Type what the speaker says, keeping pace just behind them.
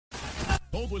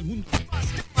Todo el mundo.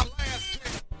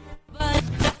 But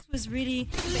that was really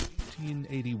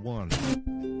 1981.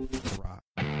 Rock.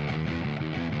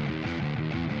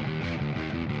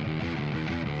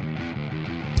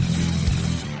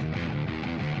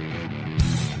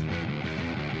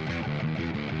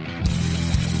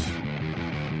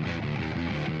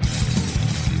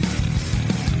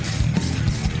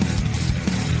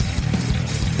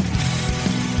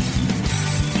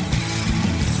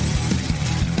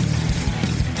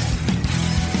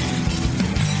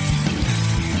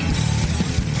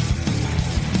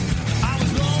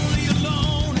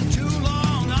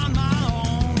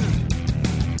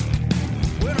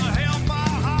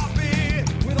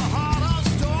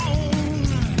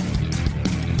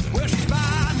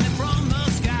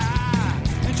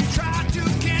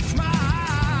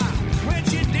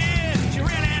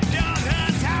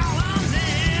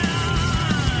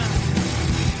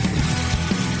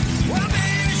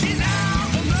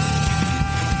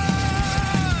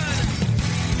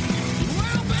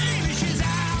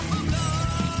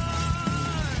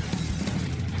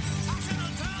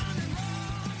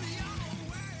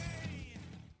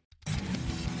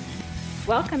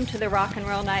 Welcome to the Rock and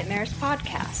Roll Nightmares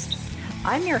podcast.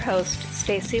 I'm your host,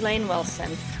 Staci Lane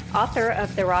Wilson, author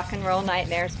of the Rock and Roll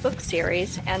Nightmares book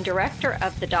series and director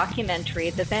of the documentary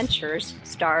The Ventures,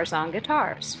 Stars on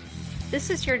Guitars. This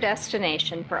is your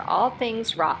destination for all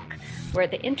things rock, where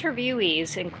the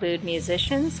interviewees include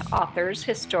musicians, authors,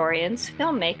 historians,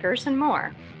 filmmakers, and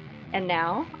more. And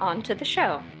now, on to the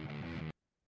show.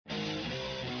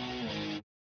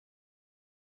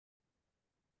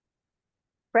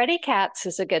 Freddie Katz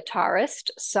is a guitarist,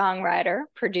 songwriter,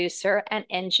 producer, and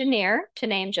engineer, to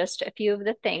name just a few of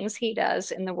the things he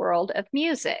does in the world of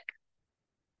music.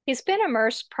 He's been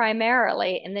immersed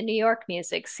primarily in the New York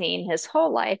music scene his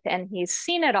whole life, and he's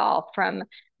seen it all from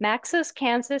Max's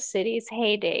Kansas City's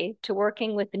heyday to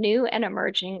working with new and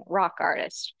emerging rock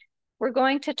artists. We're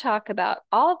going to talk about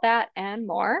all that and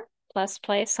more, plus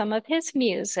play some of his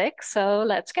music, so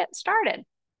let's get started.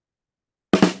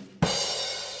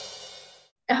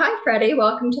 Hi, Freddie.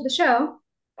 Welcome to the show.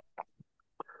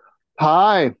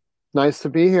 Hi, nice to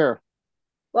be here.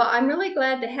 Well, I'm really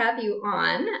glad to have you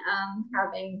on,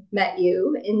 having met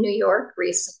you in New York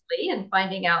recently and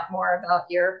finding out more about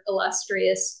your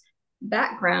illustrious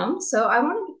background. So I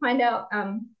wanted to find out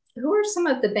who are some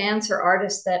of the bands or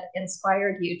artists that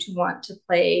inspired you to want to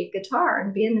play guitar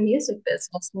and be in the music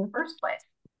business in the first place?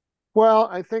 Well,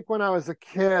 I think when I was a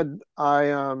kid,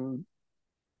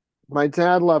 my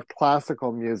dad loved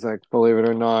classical music, believe it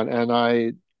or not, and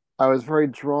I was very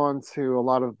drawn to a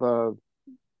lot of the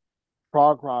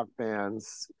prog rock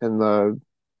bands in the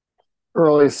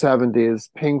early 70s,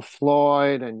 Pink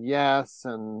Floyd and Yes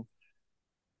and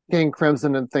King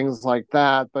Crimson and things like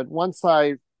that. But once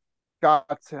I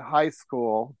got to high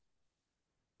school,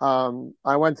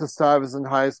 I went to Stuyvesant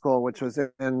High School, which was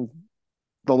in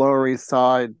the Lower East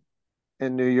Side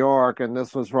in New York, and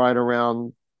this was right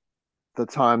around the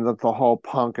time that the whole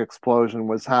punk explosion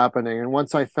was happening. And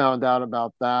once I found out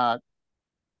about that,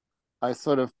 I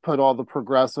sort of put all the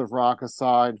progressive rock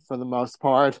aside for the most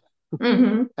part.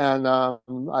 Mm-hmm. And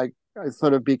I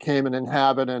sort of became an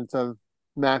inhabitant of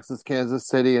Max's Kansas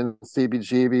City and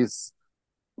CBGB's.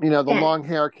 You know, the long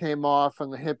hair came off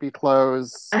and the hippie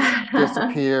clothes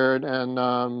disappeared.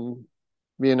 And,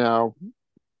 you know,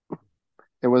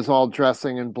 it was all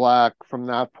dressing in black from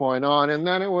that point on. And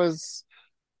then it was,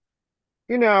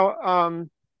 you know,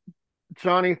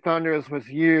 Johnny Thunders was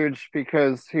huge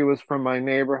because he was from my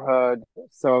neighborhood.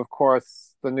 So, of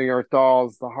course, the New York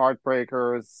Dolls, the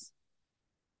Heartbreakers,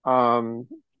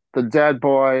 the Dead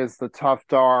Boys, the Tough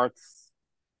Darts.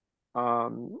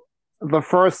 The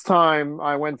first time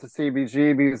I went to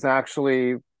CBGB's,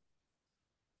 actually,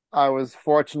 I was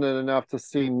fortunate enough to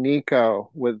see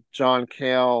Nico with John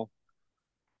Cale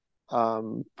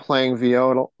playing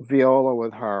viola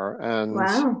with her. And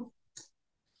wow.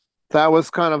 That was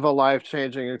kind of a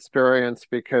life-changing experience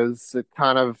because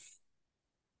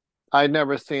I'd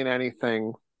never seen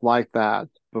anything like that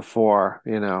before,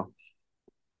 you know.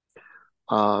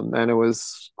 And it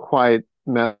was quite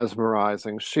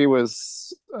mesmerizing.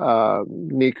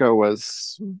 Nico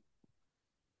was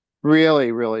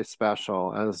really, really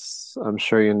special, as I'm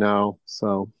sure you know.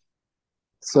 So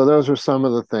those are some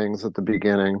of the things at the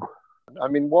beginning. I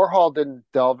mean, Warhol didn't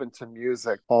delve into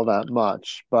music all that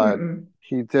much, but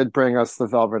he did bring us the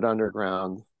Velvet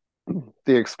Underground.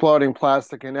 The Exploding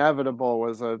Plastic Inevitable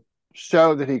was a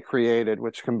show that he created,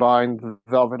 which combined the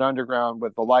Velvet Underground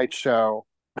with the light show.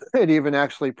 It even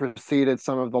actually preceded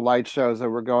some of the light shows that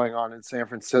were going on in San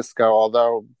Francisco,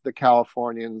 although the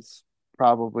Californians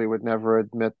probably would never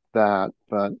admit that,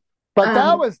 but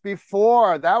that was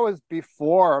before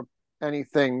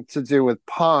anything to do with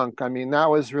punk. I mean, that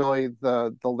was really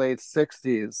the late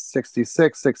 60s,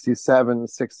 66, 67,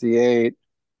 68.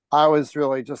 I was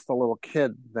really just a little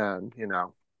kid then, you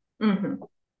know. Mm-hmm.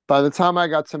 By the time I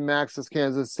got to Max's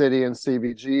Kansas City and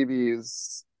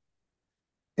CBGB's,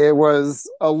 it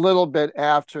was a little bit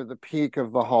after the peak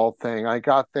of the whole thing. I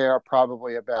got there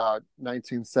probably about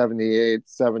 1978,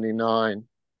 79.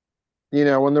 You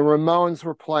know, when the Ramones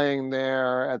were playing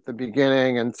there at the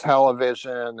beginning and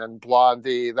Television and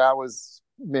Blondie, that was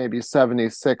maybe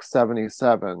 76,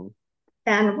 77.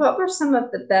 And what were some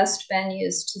of the best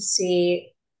venues to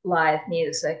see live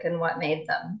music and what made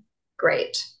them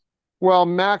great? Well,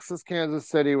 Max's Kansas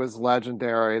City was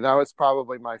legendary. That was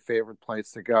probably my favorite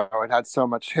place to go. It had so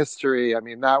much history. I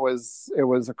mean, it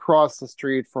was across the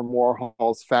street from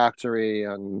Warhol's factory,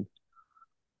 and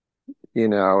you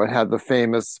know, it had the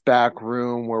famous back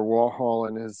room where Warhol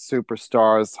and his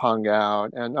superstars hung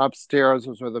out, and upstairs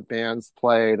was where the bands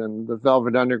played, and the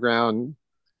Velvet Underground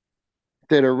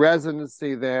did a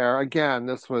residency there. Again,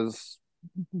 this was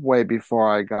way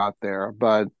before I got there,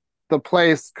 but the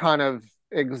place kind of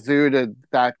exuded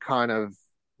that kind of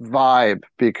vibe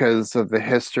because of the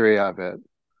history of it.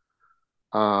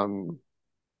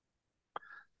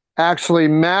 Actually,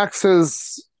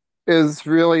 Max's is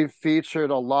really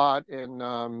featured a lot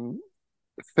in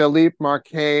Philippe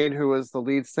Marquet, who was the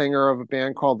lead singer of a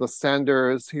band called The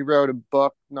Senders. He wrote a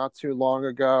book not too long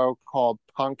ago called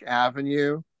Punk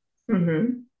Avenue.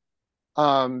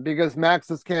 Mm-hmm. Because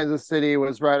Max's Kansas City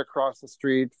was right across the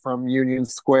street from Union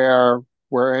Square,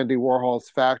 where Andy Warhol's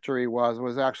factory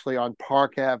was actually on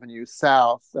Park Avenue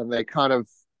South, and they kind of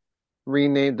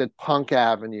renamed it Punk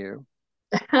Avenue.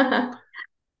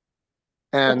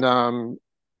 And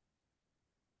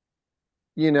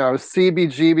you know,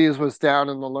 CBGB's was down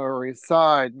in the Lower East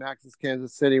Side. Max's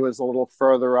Kansas City was a little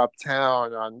further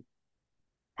uptown on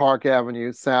Park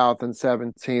Avenue South and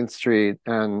 17th Street.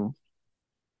 And,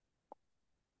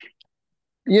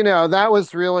 you know, that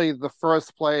was really the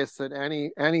first place that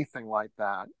anything like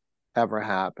that ever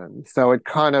happened. So it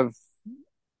kind of,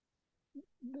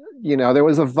 you know, there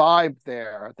was a vibe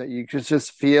there that you could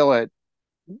just feel it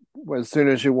as soon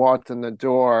as you walked in the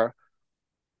door.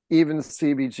 Even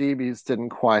CBGB's didn't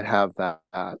quite have that.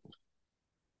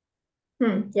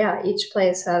 Yeah, each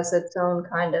place has its own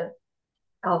kind of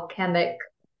alchemic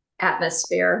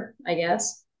atmosphere, I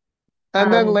guess.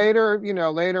 And then later, you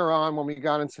know, later on when we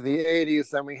got into the 80s,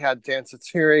 then we had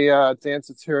Danceteria.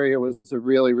 Danceteria was a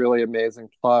really, really amazing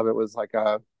club. It was like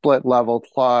a split level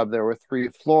club. There were 3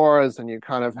 floors, and you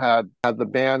kind of had the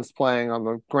bands playing on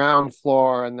the ground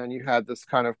floor, and then you had this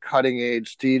kind of cutting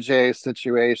edge DJ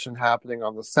situation happening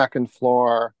on the second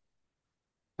floor.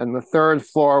 And the third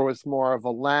floor was more of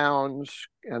a lounge,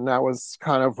 and that was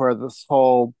kind of where this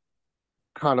whole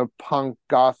kind of punk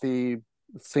gothy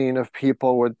scene of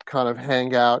people would kind of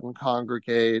hang out and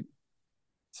congregate.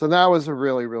 So that was a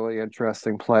really, really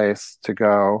interesting place to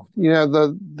go. You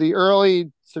know, the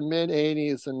early to mid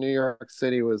 80s in New York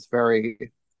City was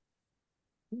very,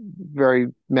 very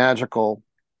magical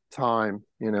time,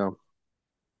 you know.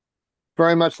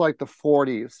 Very much like the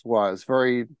 40s was,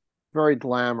 very, very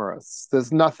glamorous.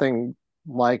 There's nothing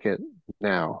like it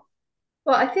now.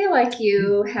 Well, I feel like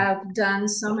you have done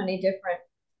so many different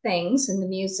things in the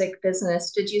music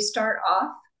business. Did you start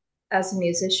off as a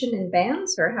musician in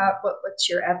bands, or what's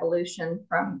your evolution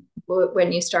from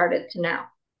when you started to now?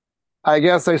 I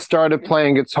guess I started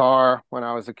playing guitar when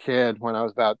I was a kid, when I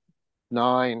was about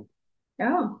 9.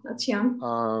 Oh, that's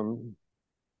young.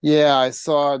 Yeah, I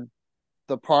saw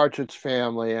the Partridge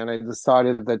Family, and I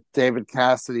decided that David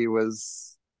Cassidy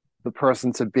was the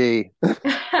person to be.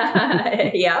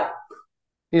 Yeah.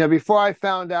 You know, before I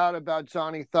found out about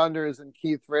Johnny Thunders and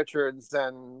Keith Richards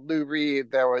and Lou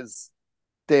Reed, there was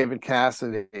David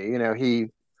Cassidy. He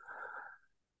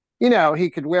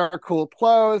could wear cool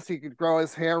clothes, he could grow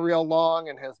his hair real long,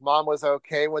 and his mom was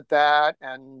okay with that.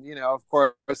 And, you know, of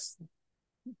course,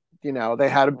 you know, they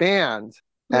had a band,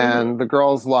 and the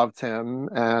girls loved him.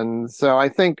 And so I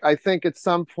think at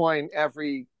some point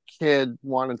every kid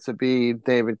wanted to be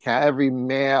every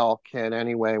male kid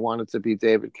anyway wanted to be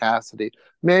David Cassidy.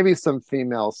 Maybe some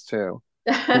females too.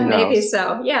 Maybe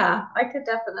so. Yeah, I could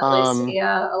definitely see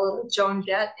a little Joan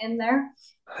Jett in there.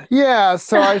 Yeah,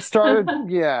 so I started,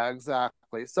 yeah,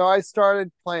 exactly. So I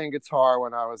started playing guitar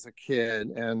when I was a kid,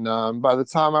 and by the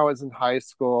time I was in high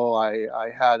school,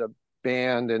 I had a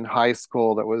band in high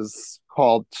school that was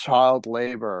called Child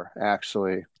Labor,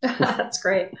 actually. That's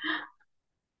great.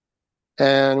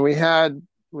 And we had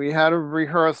We had a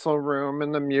rehearsal room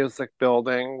in the music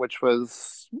building,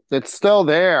 it's still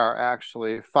there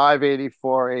actually,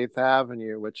 584 8th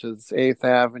Avenue, which is 8th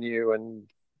Avenue and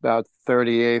about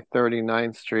 38th,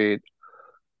 39th Street.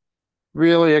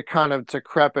 Really a kind of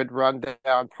decrepit,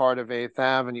 rundown part of 8th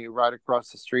Avenue, right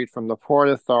across the street from the Port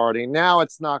Authority. Now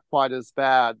it's not quite as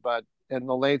bad, but in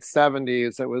the late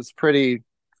 70s, it was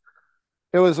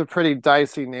a pretty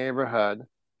dicey neighborhood.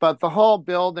 But the whole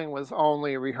building was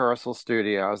only rehearsal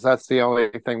studios. That's the only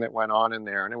thing that went on in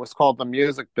there. And it was called the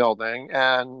Music Building.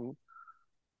 And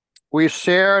we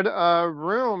shared a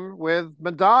room with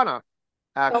Madonna,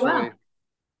 actually.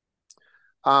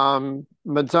 Oh, wow.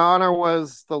 Madonna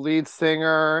was the lead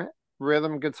singer,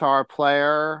 rhythm guitar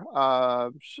player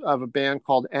of a band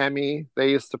called Emmy. They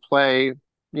used to play,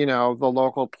 the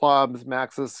local clubs,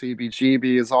 Max's,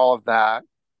 CBGB's, all of that.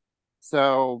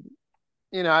 So,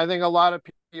 I think a lot of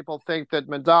people think that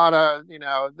Madonna,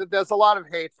 there's a lot of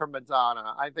hate for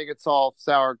Madonna. I think it's all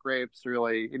sour grapes,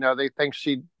 really. They think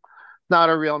she's not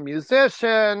a real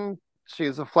musician.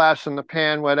 She's a flash in the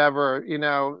pan, whatever.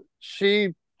 She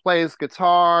plays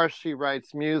guitar. She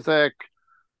writes music.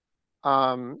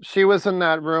 She was in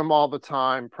that room all the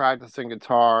time, practicing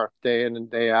guitar day in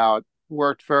and day out.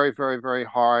 Worked very, very, very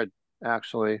hard,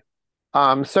 actually.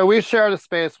 So we shared a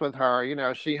space with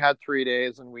her. She had 3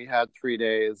 days and we had 3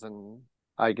 days, and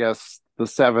I guess the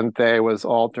seventh day was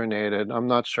alternated. I'm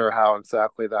not sure how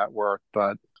exactly that worked,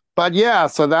 but yeah,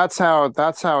 so that's how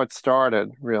it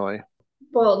started, really.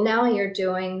 Well, now you're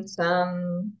doing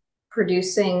some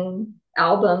producing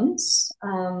albums.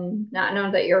 Now I know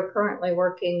that you're currently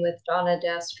working with Donna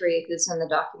Destri, who's in the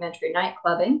documentary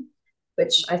Nightclubbing,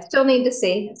 which I still need to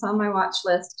see. It's on my watch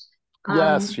list.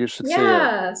 Yes, you should see it.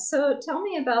 Yeah, so tell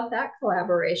me about that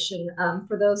collaboration.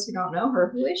 For those who don't know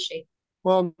her, who is she?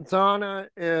 Well, Donna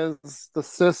is the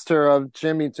sister of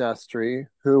Jimmy Destri,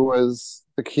 who was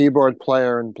the keyboard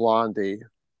player in Blondie.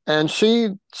 And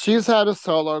she's had a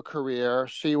solo career.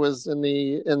 She was in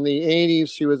the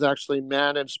 80s, she was actually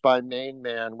managed by Main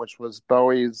Man, which was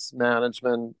Bowie's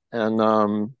management.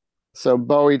 And so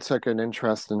Bowie took an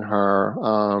interest in her.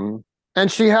 And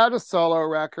she had a solo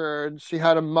record. She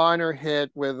had a minor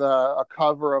hit with a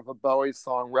cover of a Bowie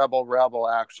song, Rebel Rebel,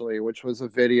 actually, which was a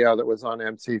video that was on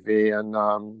MTV. And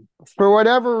for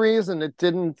whatever reason, it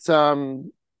didn't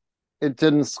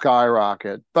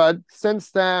skyrocket. But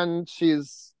since then,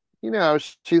 she's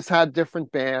had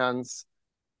different bands.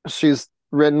 She's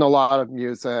written a lot of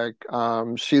music.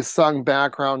 She's sung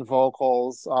background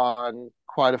vocals on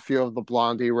quite a few of the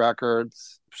Blondie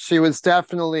records. She was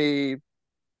definitely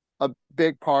a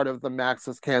big part of the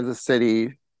Max's Kansas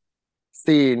City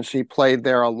scene. She played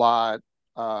there a lot.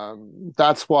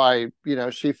 That's why,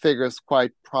 she figures quite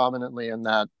prominently in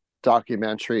that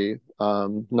documentary,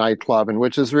 Nightclubbing,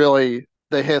 which is really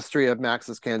the history of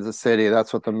Max's Kansas City.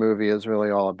 That's what the movie is really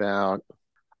all about.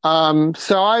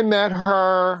 So I met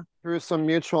her through some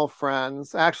mutual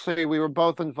friends. Actually, we were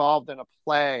both involved in a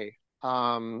play.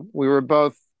 We were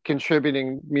both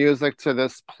contributing music to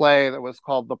this play that was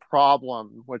called The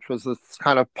Problem, which was this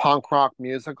kind of punk rock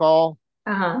musical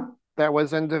that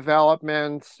was in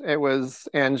development. It was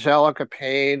Angelica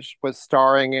Page was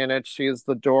starring in it. She's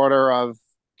the daughter of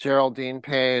Geraldine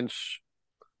Page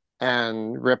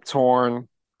and Rip Torn.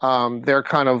 They're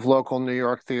kind of local New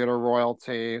York theater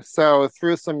royalty. So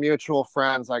through some mutual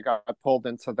friends, I got pulled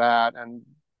into that, and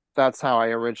that's how I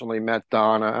originally met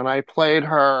Donna. And I played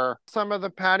her some of the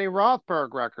Patty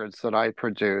Rothberg records that I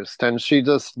produced, and she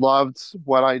just loved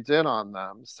what I did on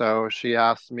them. So she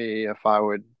asked me if I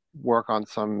would work on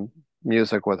some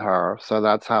music with her. So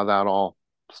that's how that all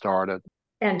started.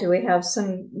 And do we have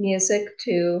some music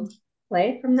to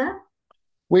play from that?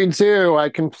 We do. I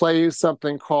can play you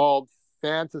something called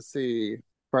Fantasy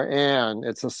for Anne.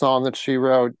 It's a song that she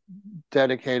wrote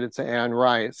dedicated to Anne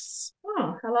Rice.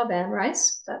 Oh, I love Anne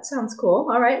Rice. That sounds cool.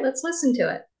 All right, let's listen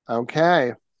to it.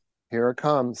 Okay, here it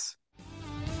comes.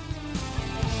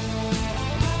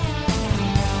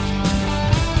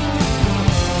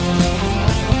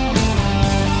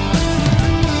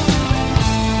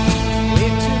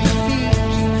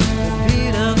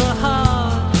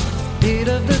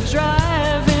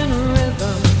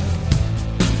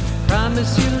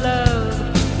 Promise you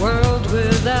love, world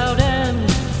without end,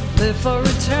 live for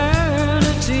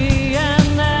eternity,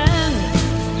 and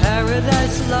then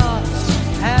paradise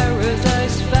lost,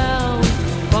 paradise found,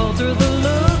 fall through the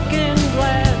looking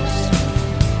glass,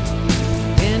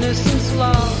 innocence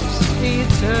lost,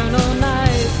 eternal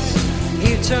nights,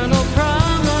 eternal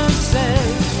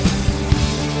promises,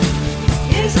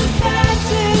 is a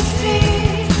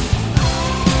fantasy.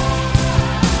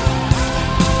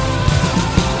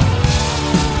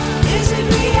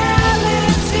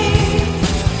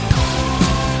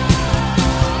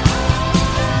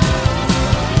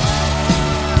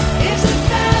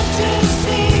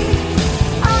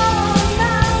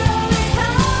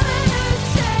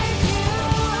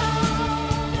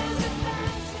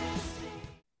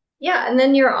 Yeah, and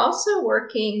then you're also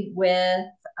working with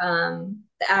the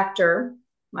actor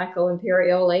Michael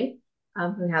Imperioli,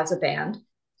 who has a band.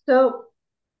 So,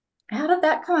 how did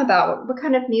that come about? What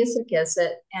kind of music is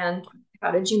it, and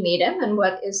how did you meet him, and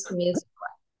what is the music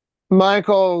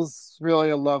Michael's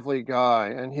really a lovely guy,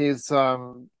 and he's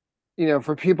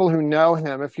for people who know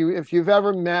him, if you've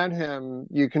ever met him,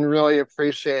 you can really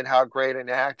appreciate how great an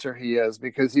actor he is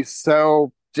because he's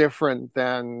so different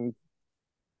than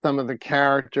some of the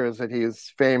characters that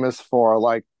he's famous for.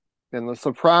 Like in The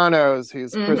Sopranos,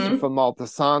 he's like? Christopher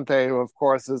Moltisanti, who of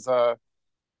course is a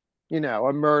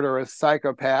murderous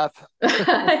psychopath.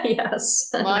 Yes,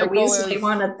 the Michael Weasley is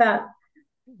wanted that.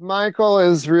 Michael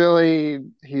is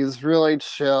he's really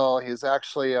chill. He's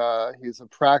actually he's a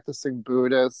practicing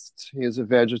Buddhist. He's a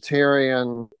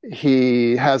vegetarian.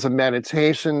 He has a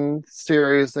meditation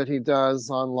series that he does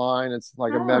online. It's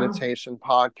like a Oh, meditation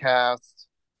podcast.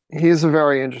 He's a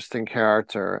very interesting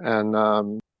character,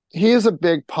 and he is a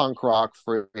big punk rock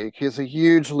freak. He's a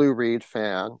huge Lou Reed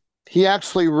fan. He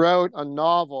actually wrote a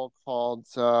novel called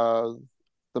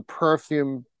The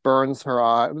Perfume Burns Her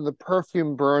Eye. The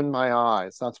Perfume Burned My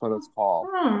Eyes. That's what it's called.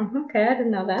 okay, I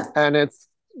didn't know that. And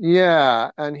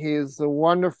yeah, and he's a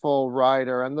wonderful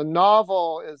writer. And the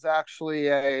novel is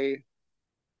actually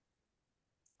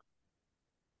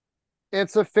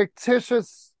it's a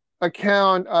fictitious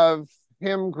account of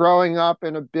him growing up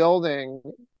in a building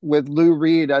with Lou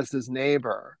Reed as his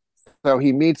neighbor. So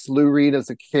he meets Lou Reed as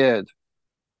a kid.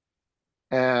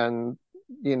 And,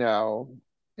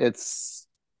 it's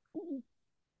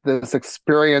this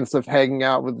experience of hanging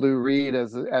out with Lou Reed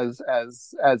as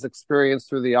experienced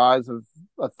through the eyes of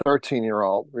a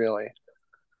 13-year-old, really.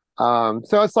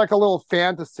 So it's like a little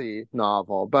fantasy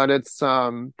novel, but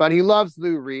but he loves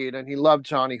Lou Reed and he loved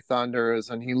Johnny Thunders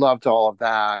and he loved all of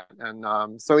that.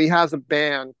 And so he has a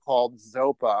band called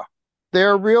Zopa.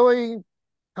 They're really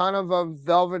kind of a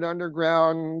Velvet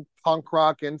Underground punk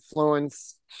rock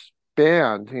influenced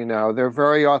band. They're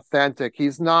very authentic.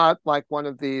 He's not like one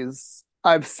of these.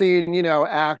 I've seen,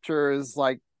 actors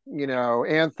like,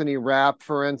 Anthony Rapp,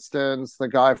 for instance, the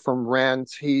guy from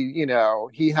Rent. He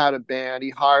had a band. He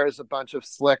hires a bunch of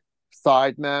slick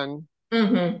sidemen.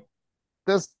 Mm-hmm.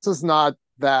 This is not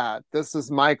that. This is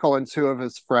Michael and two of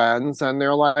his friends, and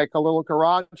they're like a little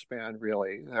garage band,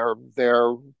 really.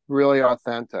 They're really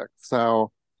authentic.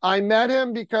 So I met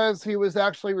him because he was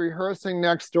actually rehearsing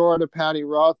next door to Patty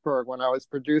Rothberg when I was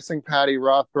producing Patty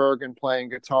Rothberg and playing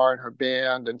guitar in her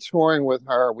band and touring with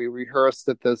her. We rehearsed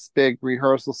at this big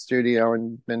rehearsal studio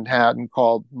in Manhattan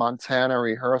called Montana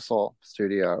Rehearsal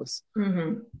Studios,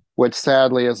 Mm-hmm. which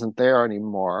sadly isn't there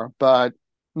anymore. But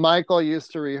Michael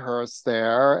used to rehearse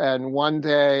there. And one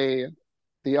day,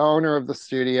 the owner of the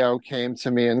studio came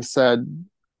to me and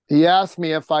he asked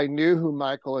me if I knew who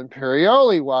Michael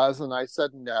Imperioli was, and I said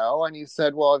no. And he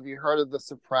said, well, have you heard of The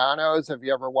Sopranos? Have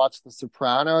you ever watched The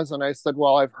Sopranos? And I said,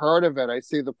 well, I've heard of it. I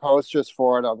see the posters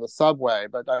for it on the subway,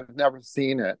 but I've never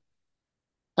seen it.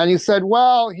 And he said,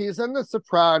 well, he's in The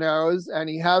Sopranos, and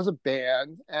he has a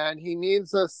band, and he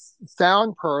needs a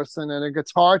sound person and a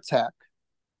guitar tech.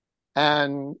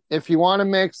 And if you want to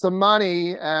make some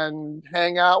money and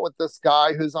hang out with this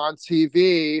guy who's on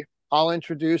TV, I'll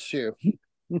introduce you.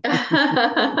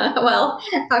 Well,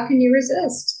 how can you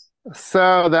resist?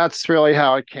 So that's really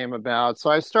how it came about. So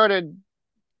I started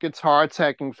guitar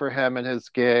teching for him and his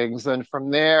gigs. And from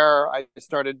there, I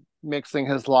started mixing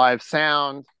his live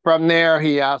sound. From there,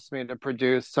 he asked me to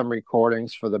produce some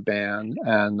recordings for the band.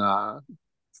 And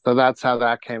so that's how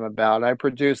that came about. I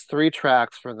produced 3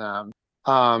 tracks for them,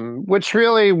 which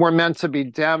really were meant to be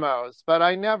demos, but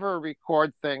I never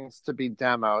record things to be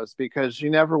demos because you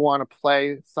never want to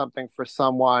play something for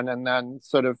someone and then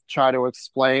sort of try to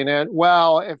explain it.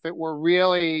 Well, if it were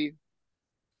really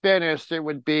finished, it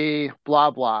would be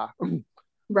blah, blah.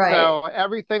 Right. So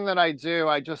everything that I do,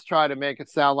 I just try to make it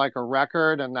sound like a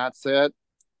record and that's it.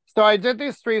 So I did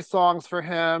these 3 songs for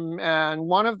him, and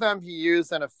one of them he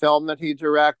used in a film that he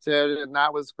directed, and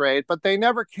that was great, but they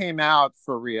never came out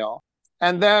for real.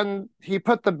 And then he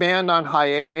put the band on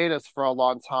hiatus for a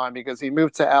long time because he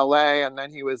moved to LA and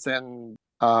then he was in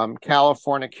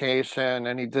Californication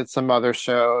and he did some other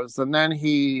shows. And then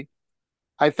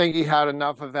I think he had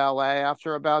enough of LA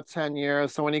after about 10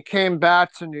 years. So when he came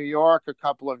back to New York a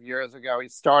couple of years ago, he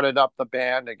started up the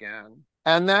band again.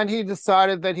 And then he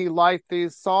decided that he liked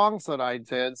these songs that I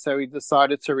did. So he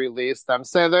decided to release them.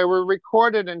 So they were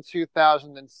recorded in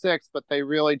 2006, but they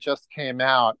really just came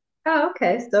out. Oh,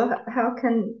 okay. So how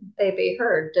can they be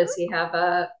heard? Does he have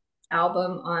a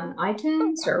album on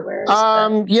iTunes, or where is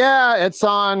that? Yeah, it's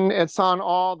on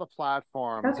all the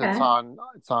platforms. It's Okay. on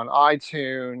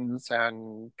iTunes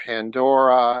and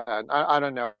Pandora and I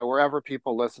don't know, wherever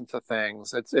people listen to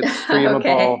things. It's streamable.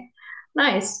 Okay.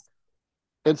 Nice.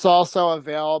 It's also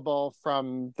available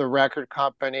from the record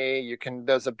company.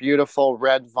 There's a beautiful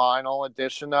red vinyl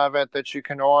edition of it that you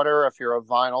can order if you're a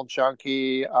vinyl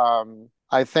junkie.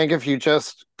 I think if you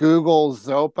just Google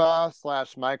Zopa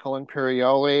 / Michael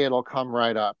Imperioli, it'll come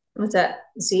right up. Was that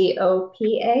Zopa?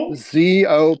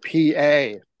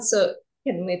 Zopa. So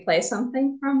can we play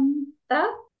something from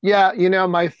that? Yeah,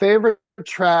 my favorite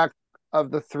track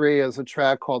of the three is a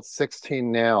track called 16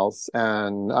 Nails,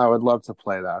 and I would love to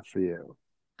play that for you.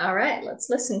 All right, let's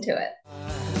listen to it.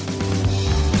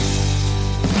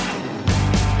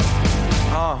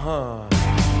 Uh-huh.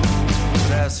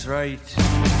 That's right.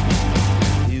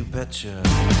 You betcha. 16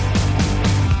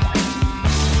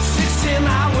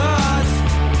 hours,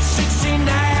 16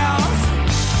 nails.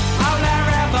 All there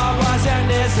ever was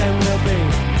and is and will be.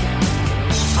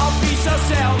 A piece of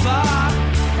silver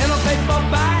in a paper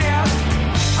bag.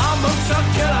 Amongst the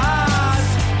killers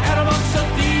and amongst the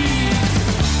thieves.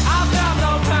 I'll have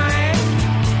no pain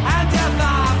and death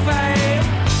not fame.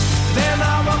 Then I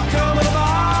will come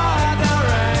aboard the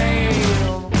rain.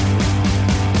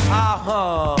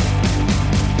 Uh-huh.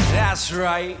 That's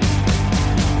right.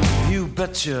 You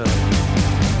betcha.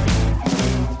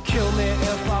 Kill me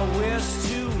if I wish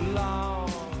too long.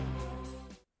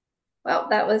 Well,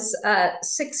 that was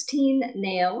 16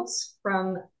 Nails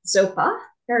from Zopa.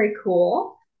 Very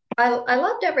cool. I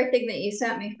loved everything that you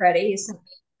sent me, Freddie. You sent me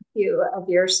a few of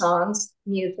your songs,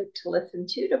 music to listen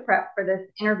to prep for this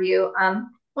interview.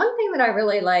 One thing that I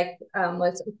really liked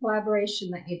was a collaboration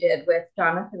that you did with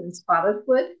Jonathan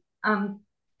Spottiswoode.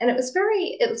 And it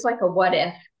was like a what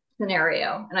if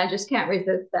scenario. And I just can't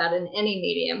resist that in any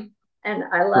medium. And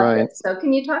I loved it. So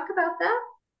can you talk about that?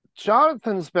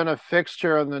 Jonathan's been a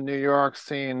fixture in the New York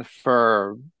scene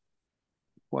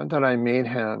when did I meet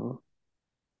him?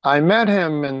 I met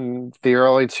him in the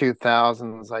early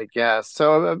 2000s, I guess.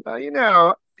 So,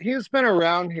 he's been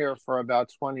around here for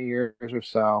about 20 years or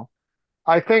so.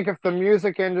 I think if the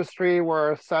music industry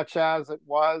were such as it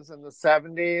was in the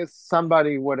 70s,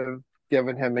 somebody would have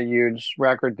given him a huge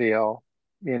record deal,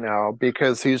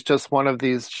 because he's just one of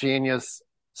these genius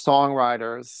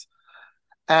songwriters.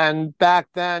 And back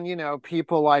then,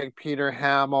 people like Peter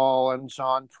Hamill and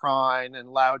John Prine and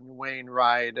Loudon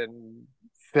Wainwright and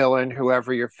fill in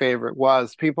whoever your favorite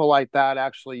was, people like that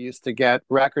actually used to get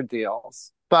record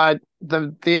deals. But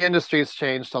the industry's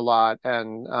changed a lot,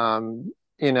 and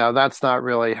that's not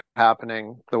really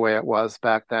happening the way it was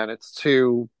back then. It's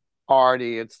too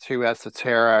arty, it's too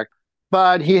esoteric.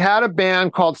 But he had a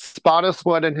band called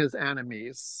Spottiswoode and His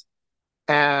Enemies,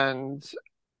 and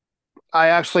I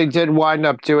actually did wind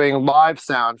up doing live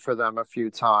sound for them a few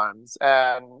times,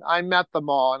 and I met them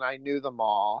all and I knew them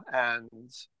all,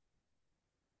 and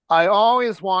I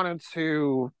always wanted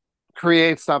to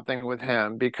create something with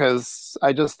him because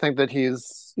I just think that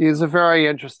he's a very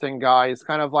interesting guy. He's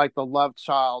kind of like the love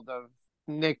child of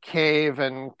Nick Cave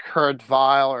and Kurt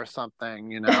Weill or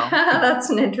something, That's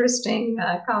an interesting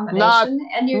combination.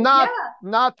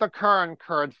 Not the current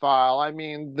Kurt Weill. I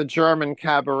mean the German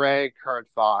cabaret Kurt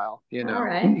Weill, All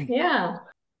right. Yeah.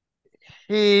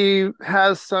 He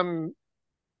has some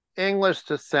English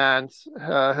descent.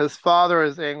 His father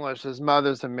is English, his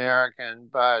mother's American,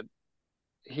 but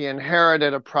he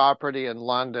inherited a property in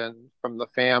London from the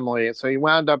family. So he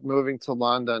wound up moving to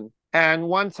London. And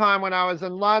one time when I was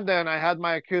in London, I had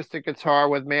my acoustic guitar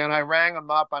with me and I rang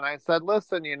him up and I said,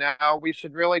 listen, we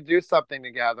should really do something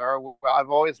together. I've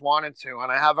always wanted to, and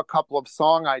I have a couple of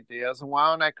song ideas, and why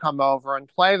don't I come over and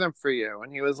play them for you?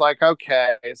 And he was like,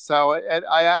 okay. So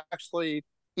I actually,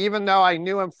 even though I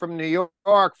knew him from New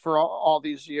York for all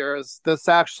these years, this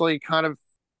actually kind of,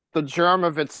 the germ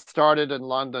of it started in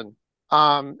London.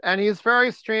 And he's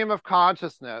very stream of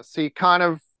consciousness.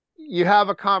 You have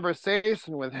a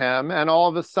conversation with him and all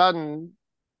of a sudden,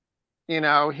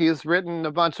 he's written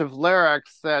a bunch of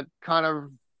lyrics that kind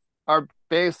of are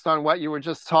based on what you were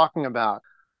just talking about.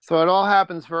 So it all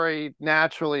happens very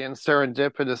naturally and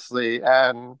serendipitously.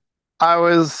 And I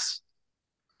was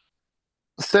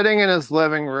sitting in his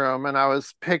living room and I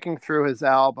was picking through his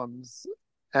albums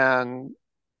and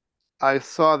I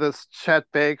saw this Chet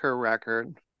Baker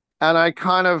record and I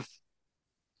kind of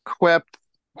quipped,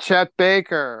 Chet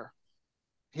Baker,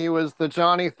 he was the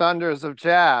Johnny Thunders of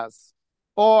jazz.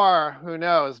 Or who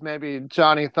knows, maybe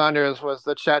Johnny Thunders was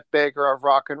the Chet Baker of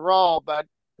rock and roll. But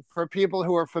for people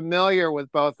who are familiar with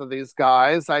both of these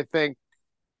guys, I think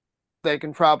they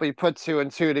can probably put two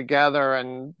and two together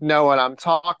and know what I'm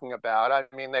talking about. I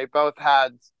mean, they both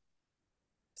had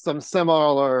some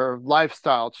similar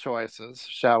lifestyle choices,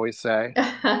 shall we say.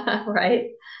 Right.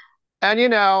 And,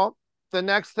 the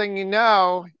next thing you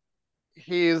know,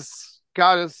 he's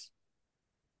got his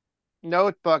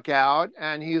notebook out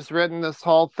and he's written this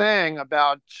whole thing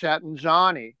about Chet and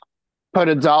Johnny. Put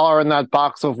 $1 in that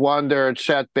box of wonder,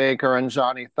 Chet Baker and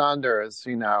Johnny Thunders,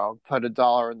 put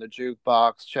 $1 in the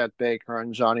jukebox, Chet Baker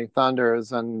and Johnny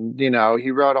Thunders. And, he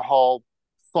wrote a whole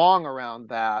song around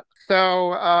that.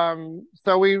 So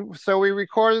we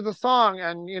recorded the song,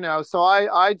 and so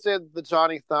I did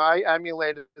I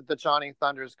emulated the Johnny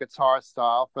Thunders guitar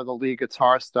style for the lead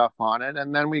guitar stuff on it,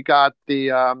 and then we got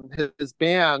his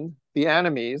band, the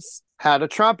Enemies, had a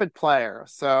trumpet player,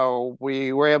 so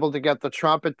we were able to get the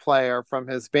trumpet player from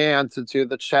his band to do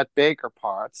the Chet Baker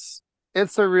parts.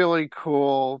 It's a really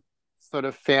cool sort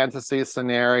of fantasy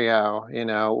scenario,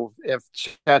 if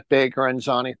Chet Baker and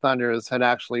Johnny Thunders had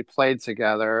actually played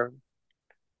together,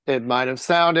 it might have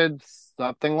sounded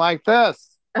something like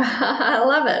this. I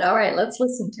love it. All right, let's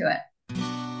listen to it.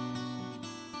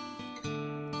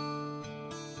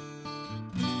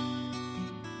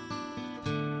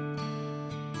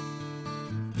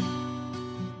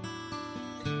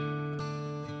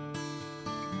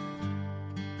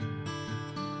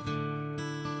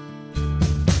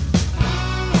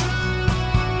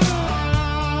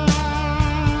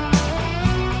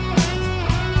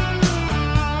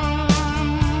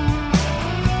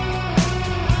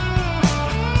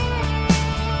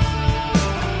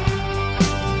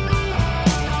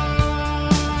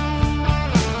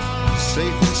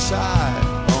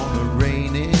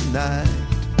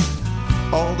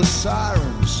 All the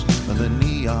sirens and the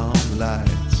neon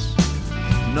lights.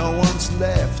 No one's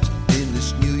left in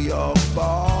this New York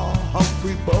bar.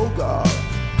 Humphrey Bogart,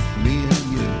 me and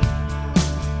you.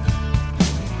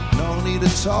 No need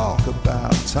to talk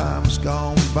about times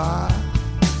gone by.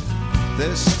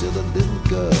 There's still a little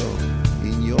girl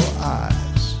in your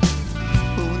eyes.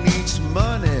 Who needs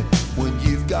money when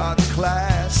you've got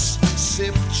class?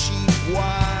 Sip cheap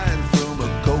wine from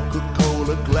a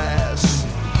Coca-Cola glass.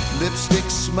 Lipstick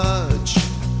smudge,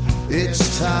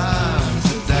 it's time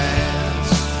to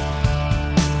dance.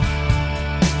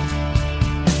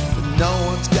 But no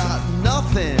one's got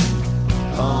nothing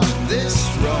on this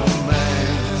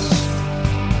romance.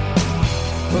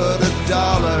 Put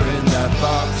 $1 in that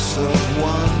box of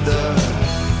wonder,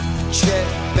 Chet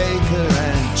Baker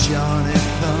and Johnny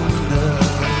Thunder.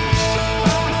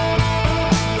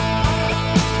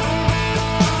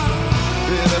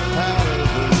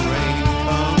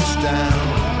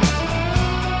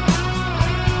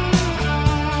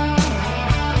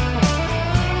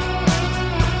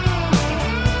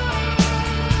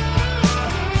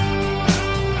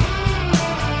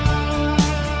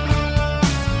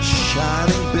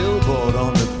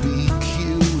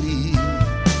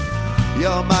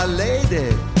 You're my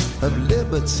lady of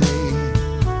liberty.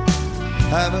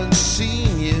 Haven't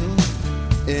seen you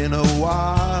in a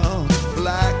while.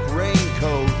 Black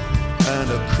raincoat and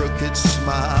a crooked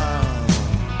smile.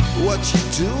 What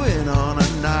you doing on a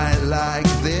night like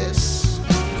this?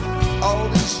 All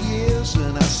these years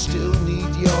and I still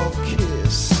need your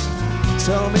kiss.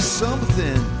 Tell me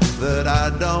something that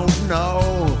I don't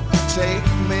know. Take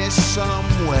me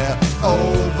somewhere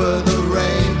over the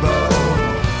rainbow.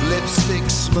 Lipstick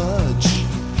smudge,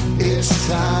 it's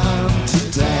time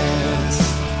to dance.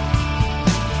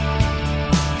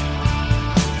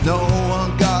 No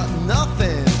one got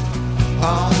nothing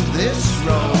on this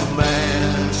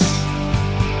romance.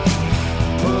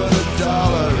 Put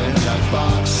 $1 in that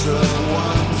box of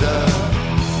wonder,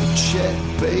 Chet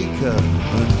Baker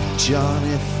and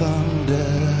Johnny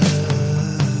Thunder.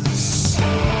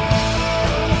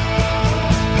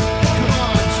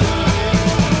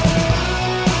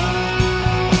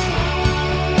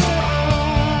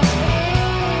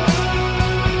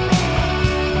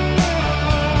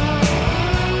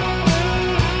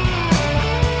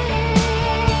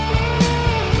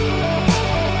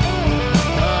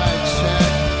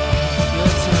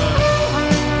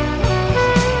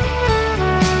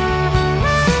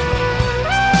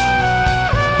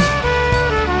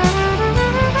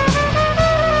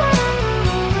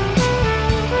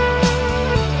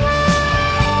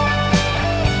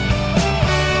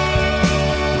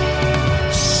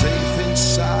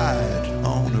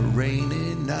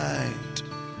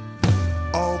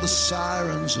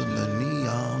 Sirens and the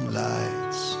neon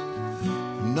lights.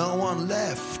 No one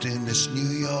left in this New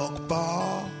York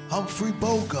bar. Humphrey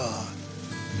Bogart,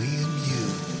 me and you.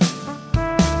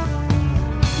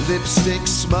 Lipstick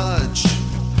smudge,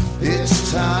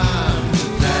 it's time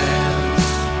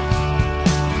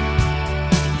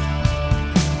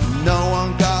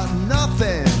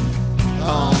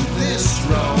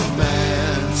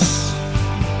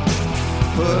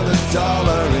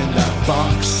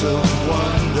box of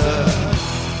wonder,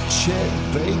 Chet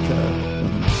Baker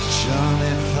and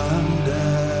Johnny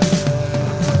Thunder.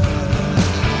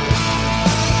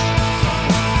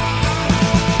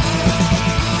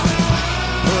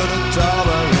 Put a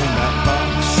dollar in that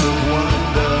box of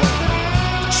wonder,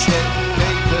 Chet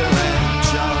Baker and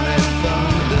Johnny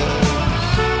Thunder.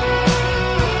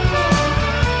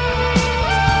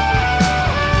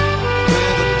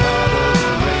 Where the patter of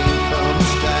the rain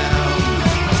comes down,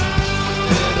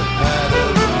 where the patter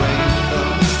of the rain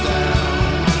comes down,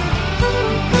 where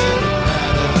the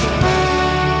patter of the rain.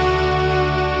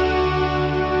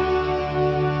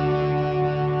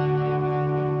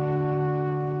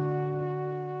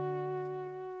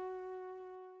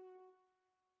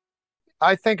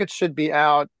 I think it should be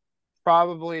out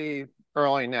probably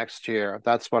early next year.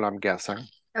 That's what I'm guessing.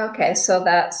 Okay, so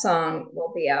that song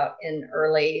will be out in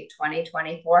early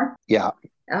 2024. Yeah.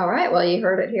 All right, well, you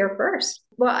heard it here first.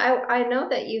 Well, I know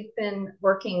that you've been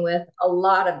working with a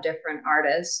lot of different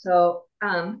artists. So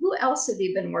who else have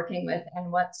you been working with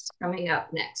and what's coming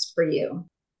up next for you?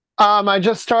 I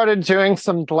just started doing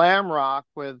some glam rock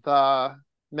with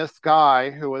Miss Guy,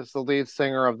 who was the lead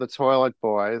singer of the Toilet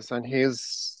Boys, and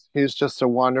he's just a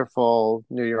wonderful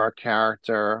New York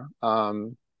character.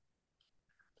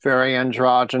 Very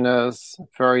androgynous,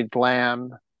 very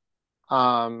glam.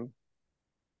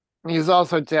 He's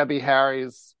also Debbie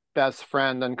Harry's best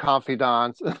friend and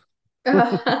confidant.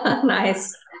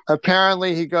 Nice.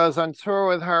 Apparently, he goes on tour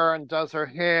with her and does her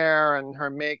hair and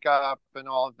her makeup and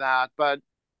all of that. But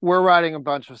we're writing a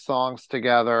bunch of songs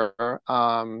together.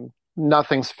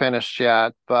 Nothing's finished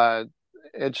yet, but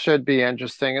it should be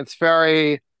interesting.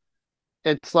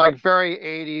 It's like very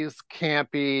 80s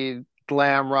campy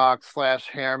glam rock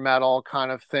 / hair metal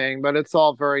kind of thing, but it's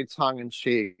all very tongue in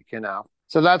cheek, you know.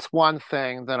 So that's one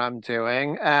thing that I'm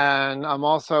doing. And I'm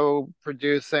also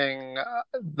producing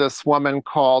this woman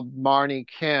called Marni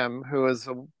Kim, who is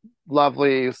a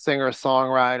lovely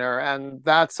singer-songwriter. And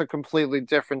that's a completely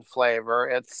different flavor.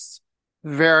 It's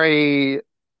very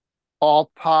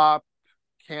alt pop,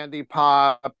 candy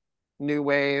pop, new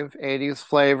wave, 80s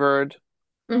flavored.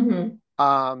 Mm-hmm.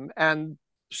 And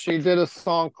she did a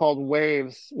song called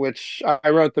Waves, which I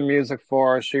wrote the music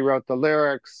for. She wrote the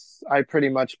lyrics. I pretty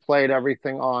much played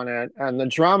everything on it. And the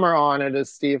drummer on it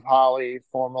is Steve Holley,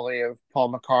 formerly of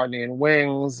Paul McCartney and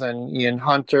Wings, and Ian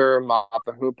Hunter, Mott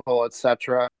the Hoople,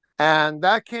 etc. And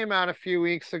that came out a few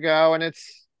weeks ago, and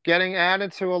it's getting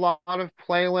added to a lot of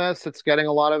playlists. It's getting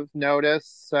a lot of notice.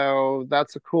 So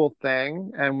that's a cool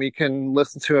thing. And we can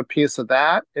listen to a piece of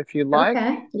that if you'd like.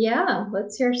 Okay, yeah,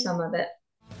 let's hear some of it.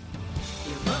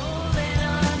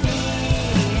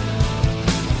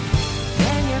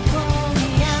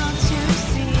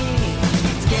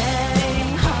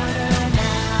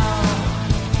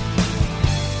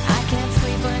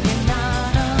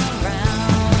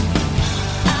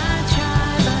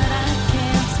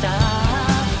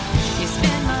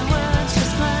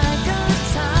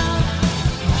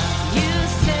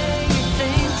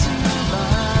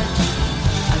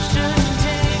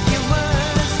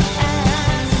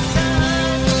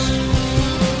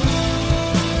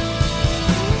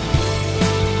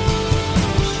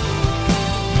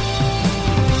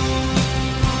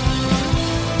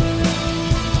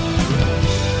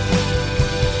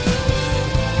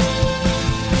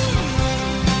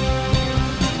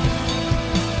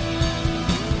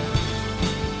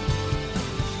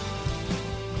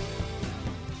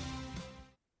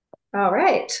 All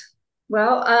right.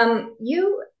 Well,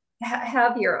 you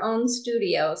have your own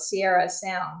studio, Sierra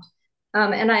Sound.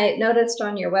 And I noticed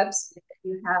on your website that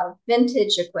you have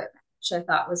vintage equipment, which I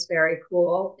thought was very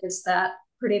cool. Is that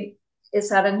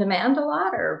in demand a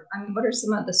lot? Or, I mean, what are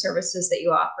some of the services that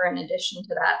you offer in addition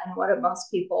to that? And what do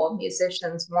most people,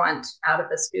 musicians, want out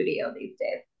of a studio these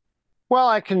days? Well,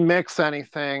 I can mix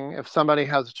anything. If somebody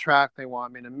has a track they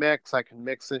want me to mix, I can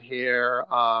mix it here.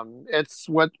 It's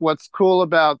what's cool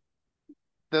about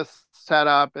this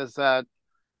setup is that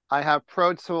I have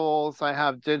Pro Tools, I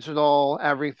have digital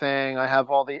everything, I have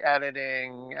all the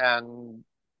editing and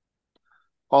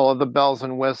all of the bells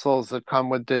and whistles that come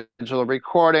with digital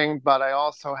recording, but I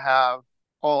also have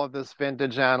all of this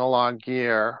vintage analog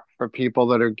gear for people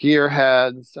that are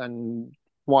gearheads and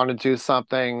want to do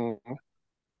something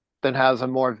that has a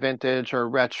more vintage or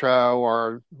retro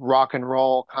or rock and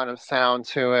roll kind of sound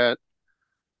to it.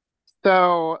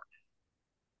 So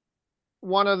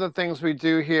one of the things we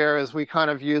do here is we kind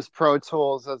of use Pro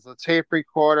Tools as a tape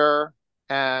recorder,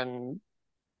 and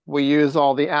we use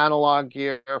all the analog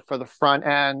gear for the front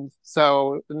end.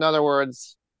 So in other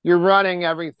words, you're running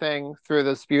everything through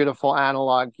this beautiful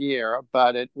analog gear,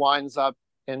 but it winds up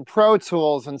in Pro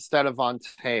Tools instead of on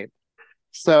tape.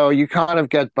 So you kind of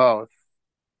get both.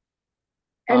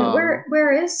 And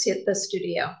where is the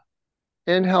studio?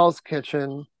 In Hell's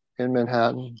Kitchen in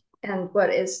Manhattan. And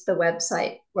what is the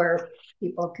website where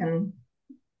people can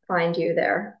find you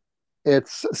there?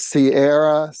 It's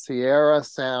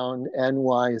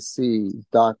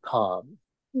SierraSoundNYC.com.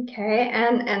 Okay,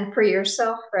 and for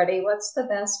yourself, Freddie, what's the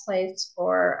best place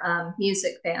for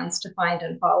music fans to find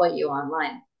and follow you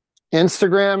online?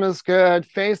 Instagram is good.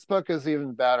 Facebook is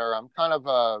even better. I'm kind of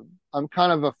a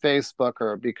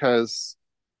Facebooker because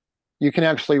you can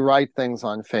actually write things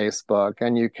on Facebook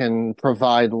and you can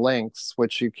provide links,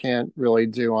 which you can't really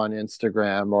do on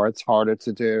Instagram, or it's harder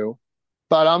to do.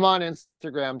 But I'm on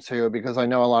Instagram too because I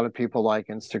know a lot of people like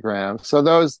Instagram. So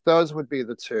those would be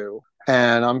the two.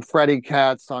 And I'm Freddie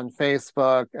Katz on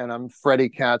Facebook, and I'm Freddie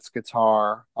Katz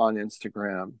Guitar on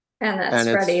Instagram. And that's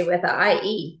Freddie with an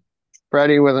IE.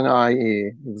 Freddie with an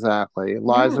IE, exactly.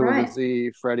 Liza right. with a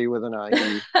Z, Freddie with an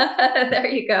IE. There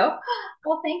you go.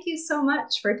 Well, thank you so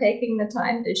much for taking the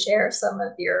time to share some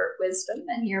of your wisdom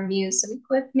and your music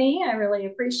with me. I really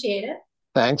appreciate it.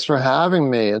 Thanks for having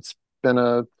me. It's been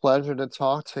a pleasure to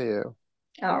talk to you.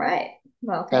 All right.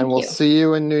 Well, thank you. And we'll see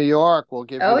you in New York. We'll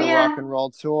give you the rock and roll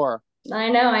tour. I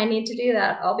know. I need to do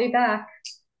that. I'll be back.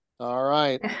 All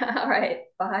right. All right.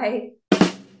 Bye.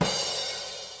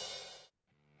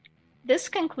 This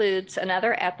concludes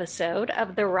another episode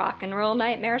of the Rock and Roll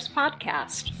Nightmares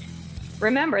podcast.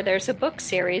 Remember, there's a book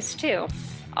series too.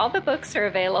 All the books are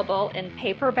available in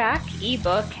paperback,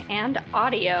 ebook, and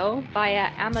audio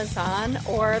via Amazon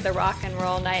or the Rock and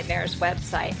Roll Nightmares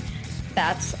website.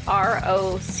 That's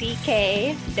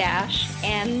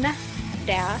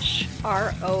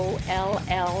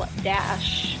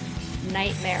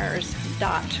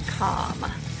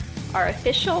ROCK-N-ROLL-Nightmares.com. Our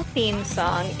official theme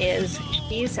song is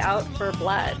She's Out for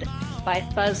Blood by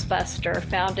Fuzzbuster,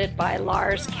 founded by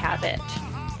Lars Cabot.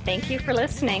 Thank you for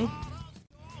listening.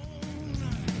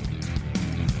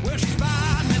 Well, she's fine.